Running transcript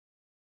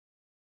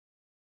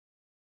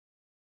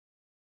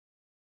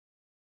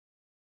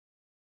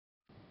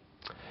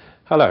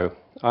Hello,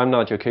 I'm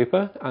Nigel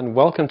Cooper and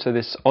welcome to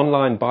this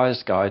online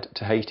buyer's guide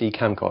to HD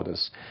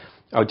camcorders.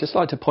 I would just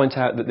like to point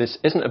out that this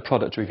isn't a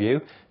product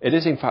review, it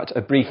is in fact a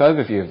brief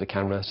overview of the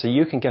camera so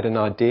you can get an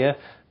idea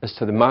as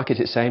to the market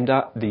it's aimed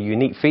at, the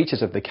unique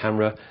features of the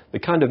camera, the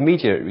kind of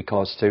media it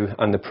records to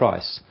and the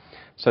price.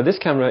 So this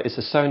camera is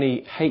a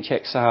Sony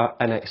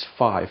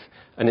NX5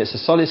 and it's a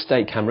solid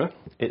state camera.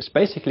 It's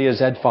basically a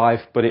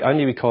Z5 but it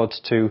only records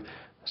to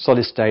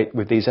solid state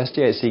with these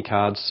SDHC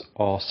cards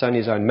or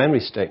Sony's own memory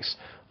sticks,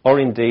 or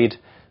indeed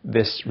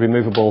this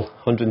removable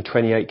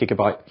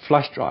 128GB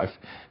flash drive.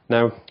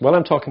 Now, while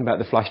I'm talking about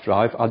the flash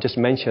drive, I'll just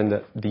mention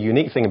that the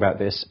unique thing about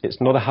this,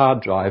 it's not a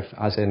hard drive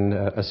as in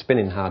a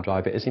spinning hard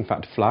drive, it is in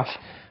fact flash,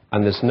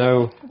 and there's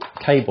no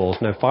cables,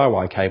 no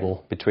firewire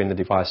cable between the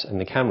device and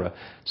the camera.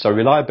 So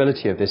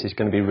reliability of this is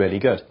going to be really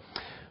good.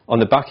 On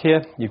the back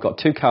here, you've got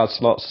two card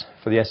slots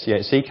for the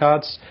SDHC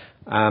cards.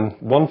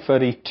 One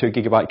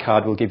 32GB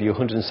card will give you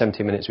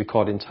 170 minutes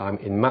recording time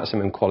in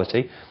maximum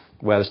quality,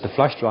 whereas the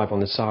flash drive on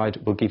the side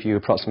will give you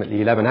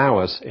approximately 11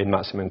 hours in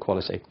maximum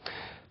quality.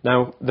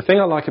 Now, the thing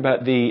I like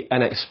about the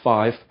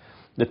NX5,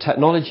 the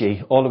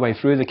technology all the way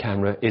through the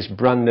camera is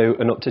brand new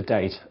and up to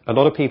date. A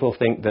lot of people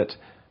think that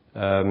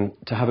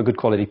to have a good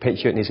quality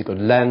picture it needs a good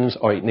lens,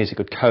 or it needs a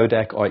good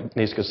codec, or it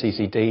needs good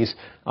CCDs.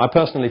 I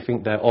personally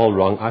think they're all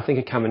wrong. I think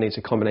a camera needs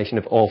a combination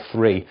of all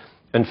three.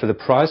 And for the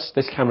price,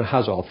 this camera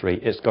has all three.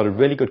 It's got a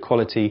really good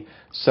quality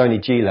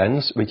Sony G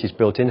lens, which is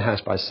built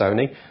in-house by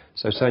Sony.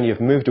 So Sony have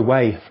moved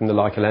away from the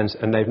Leica lens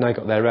and they've now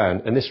got their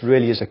own. And this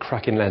really is a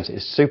cracking lens.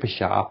 It's super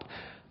sharp.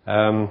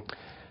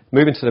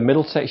 Moving to the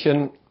middle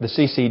section, the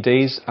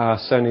CCDs are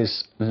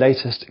Sony's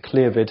latest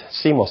ClearVid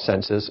CMOS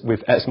sensors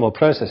with XMOR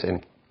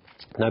processing.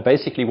 Now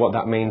basically what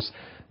that means,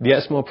 the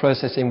XMOR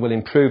processing will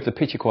improve the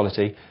picture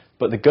quality,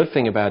 but the good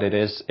thing about it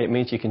is it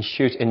means you can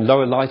shoot in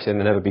lower lighting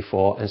than ever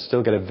before and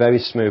still get a very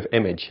smooth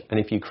image. And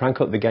if you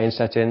crank up the gain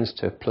settings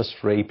to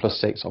 +3,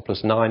 +6 or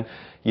 +9,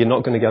 you're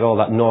not going to get all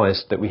that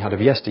noise that we had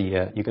of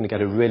yesteryear. You're going to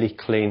get a really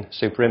clean,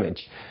 super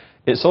image.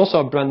 It's also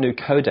a brand new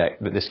codec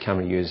that this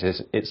camera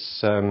uses.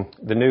 It's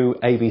the new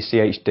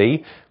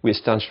AVCHD, which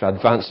stands for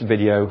Advanced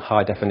Video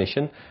High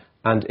Definition,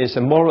 and it's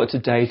a more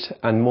up-to-date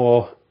and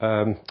more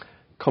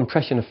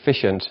compression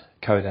efficient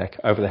codec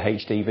over the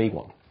HDV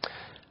one.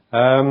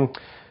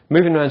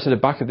 Moving around to the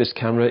back of this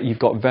camera, you've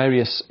got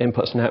various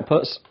inputs and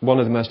outputs. One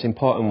of the most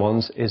important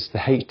ones is the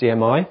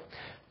HDMI,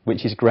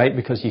 which is great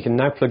because you can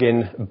now plug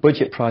in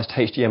budget-priced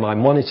HDMI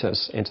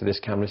monitors into this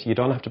camera, so you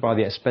don't have to buy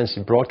the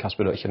expensive broadcast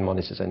production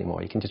monitors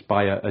anymore. You can just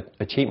buy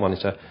a cheap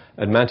monitor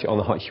and mount it on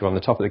the hot shoe on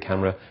the top of the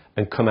camera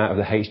and come out of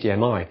the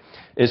HDMI.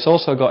 It's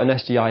also got an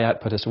SDI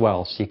output as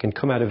well, so you can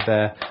come out of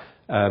there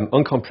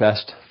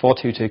uncompressed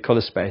 422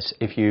 colour space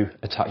if you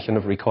attach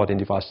another recording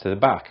device to the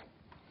back.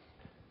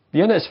 The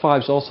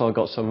NX5's also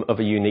got some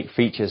other unique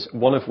features,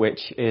 one of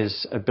which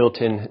is a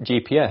built-in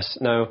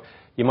GPS. Now,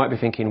 you might be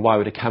thinking, why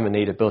would a camera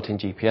need a built-in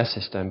GPS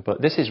system?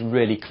 But this is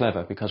really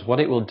clever because what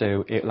it will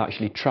do, it will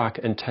actually track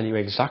and tell you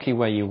exactly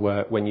where you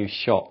were when you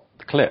shot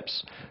the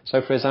clips.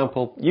 So for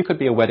example, you could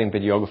be a wedding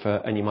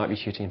videographer and you might be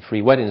shooting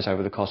 3 weddings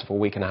over the course of a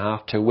week and a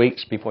half, 2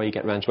 weeks before you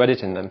get around to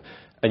editing them.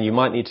 And you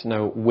might need to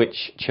know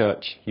which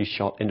church you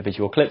shot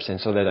individual clips in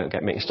so they don't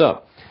get mixed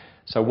up.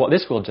 So what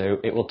this will do,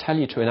 it will tell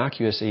you to an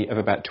accuracy of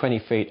about 20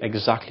 feet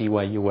exactly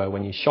where you were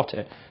when you shot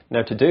it.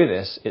 Now to do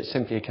this, it's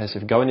simply a case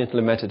of going into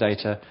the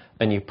metadata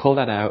and you pull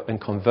that out and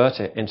convert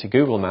it into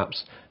Google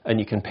Maps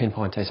and you can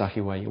pinpoint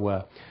exactly where you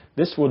were.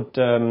 This would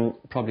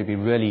probably be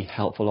really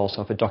helpful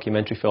also for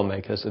documentary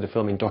filmmakers that are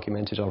filming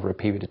documentaries over a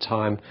period of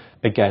time,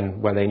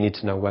 again, where they need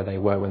to know where they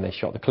were when they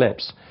shot the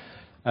clips.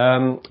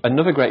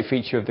 Another great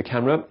feature of the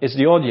camera is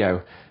the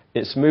audio.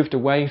 It's moved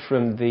away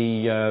from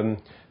the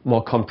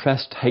more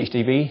compressed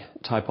HDV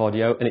type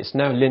audio and it's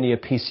now linear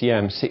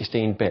PCM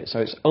 16-bit, so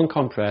it's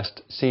uncompressed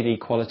CD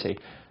quality.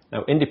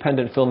 Now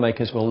independent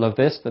filmmakers will love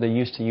this that are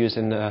used to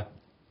using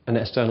an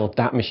external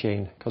DAT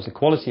machine, because the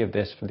quality of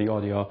this for the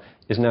audio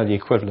is now the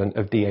equivalent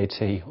of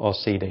DAT or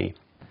CD.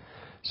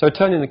 So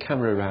turning the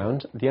camera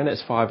around, the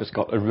NX5 has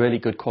got a really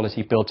good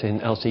quality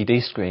built-in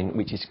LCD screen,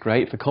 which is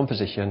great for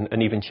composition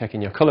and even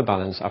checking your colour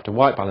balance after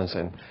white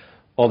balancing.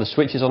 All the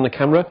switches on the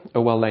camera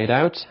are well laid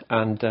out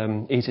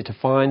and easy to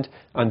find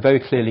and very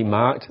clearly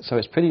marked, so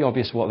it's pretty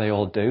obvious what they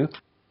all do.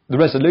 The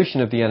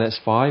resolution of the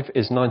NX5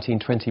 is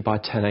 1920 by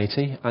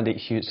 1080 and it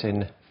shoots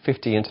in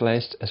 50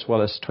 interlaced as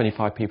well as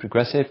 25p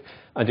progressive,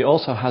 and it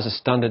also has a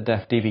standard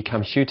def DV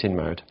cam shooting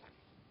mode.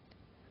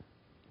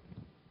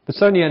 The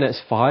Sony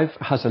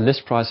NX5 has a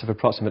list price of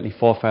approximately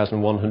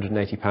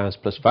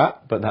 £4,180 plus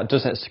VAT, but that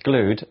does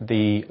exclude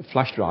the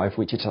flash drive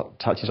which it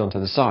attaches onto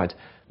the side.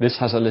 This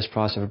has a list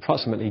price of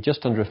approximately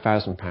just under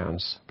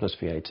 £1,000 plus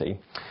VAT.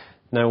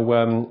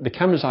 Now, the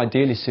camera is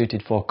ideally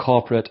suited for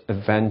corporate,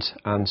 event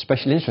and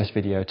special interest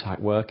video type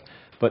work,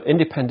 but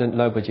independent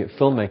low-budget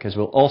filmmakers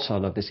will also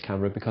love this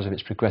camera because of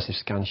its progressive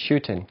scan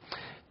shooting.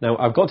 Now,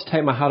 I've got to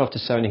take my hat off to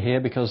Sony here,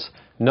 because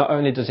not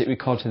only does it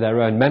record to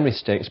their own memory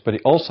sticks, but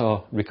it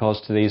also records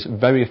to these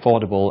very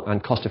affordable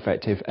and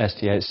cost-effective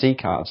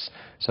ST8C cards.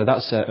 So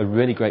that's a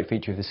really great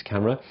feature of this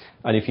camera.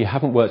 And if you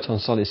haven't worked on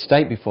solid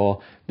state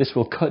before, this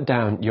will cut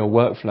down your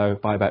workflow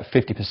by about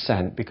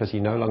 50%, because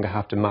you no longer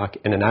have to mark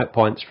in and out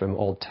points from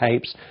old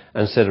tapes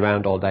and sit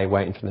around all day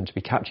waiting for them to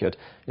be captured.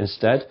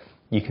 Instead,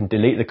 you can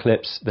delete the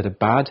clips that are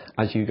bad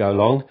as you go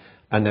along,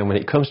 and then when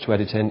it comes to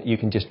editing, you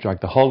can just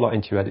drag the whole lot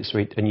into your edit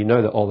suite, and you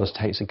know that all those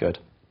takes are good.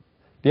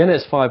 The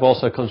NX5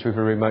 also comes with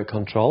a remote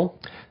control.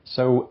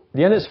 So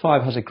the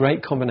NX5 has a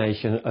great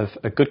combination of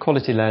a good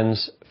quality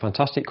lens,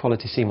 fantastic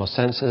quality CMOS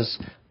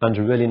sensors, and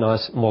a really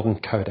nice modern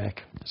codec.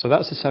 So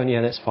that's the Sony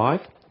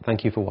NX5.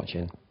 Thank you for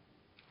watching.